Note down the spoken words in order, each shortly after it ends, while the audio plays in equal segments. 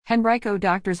Henrico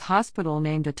Doctors Hospital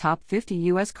named a top 50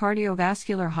 U.S.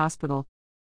 cardiovascular hospital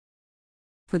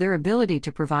for their ability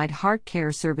to provide heart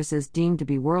care services deemed to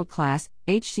be world-class.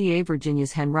 HCA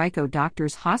Virginia's Henrico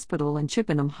Doctors Hospital and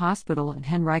Chippenham Hospital and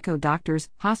Henrico Doctors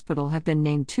Hospital have been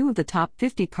named two of the top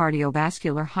 50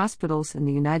 cardiovascular hospitals in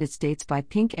the United States by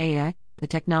Pink AI, the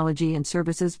technology and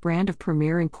services brand of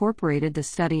Premier Incorporated. The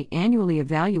study annually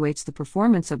evaluates the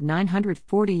performance of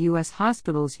 940 U.S.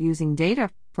 hospitals using data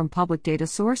from public data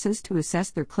sources to assess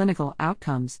their clinical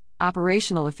outcomes,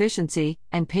 operational efficiency,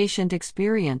 and patient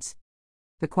experience.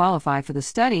 To qualify for the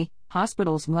study,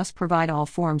 hospitals must provide all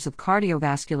forms of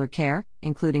cardiovascular care,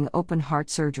 including open heart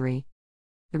surgery.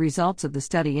 The results of the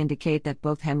study indicate that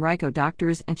both Henrico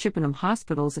Doctors and Chippenham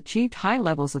Hospitals achieved high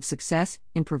levels of success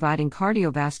in providing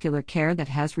cardiovascular care that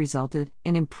has resulted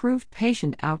in improved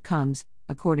patient outcomes,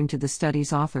 according to the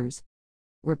study's authors.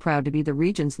 "We're proud to be the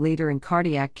region's leader in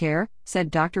cardiac care," said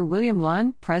Dr. William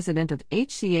Lund, president of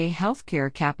HCA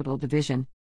Healthcare Capital Division.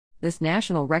 "This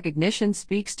national recognition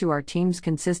speaks to our team's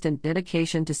consistent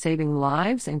dedication to saving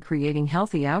lives and creating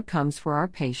healthy outcomes for our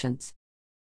patients."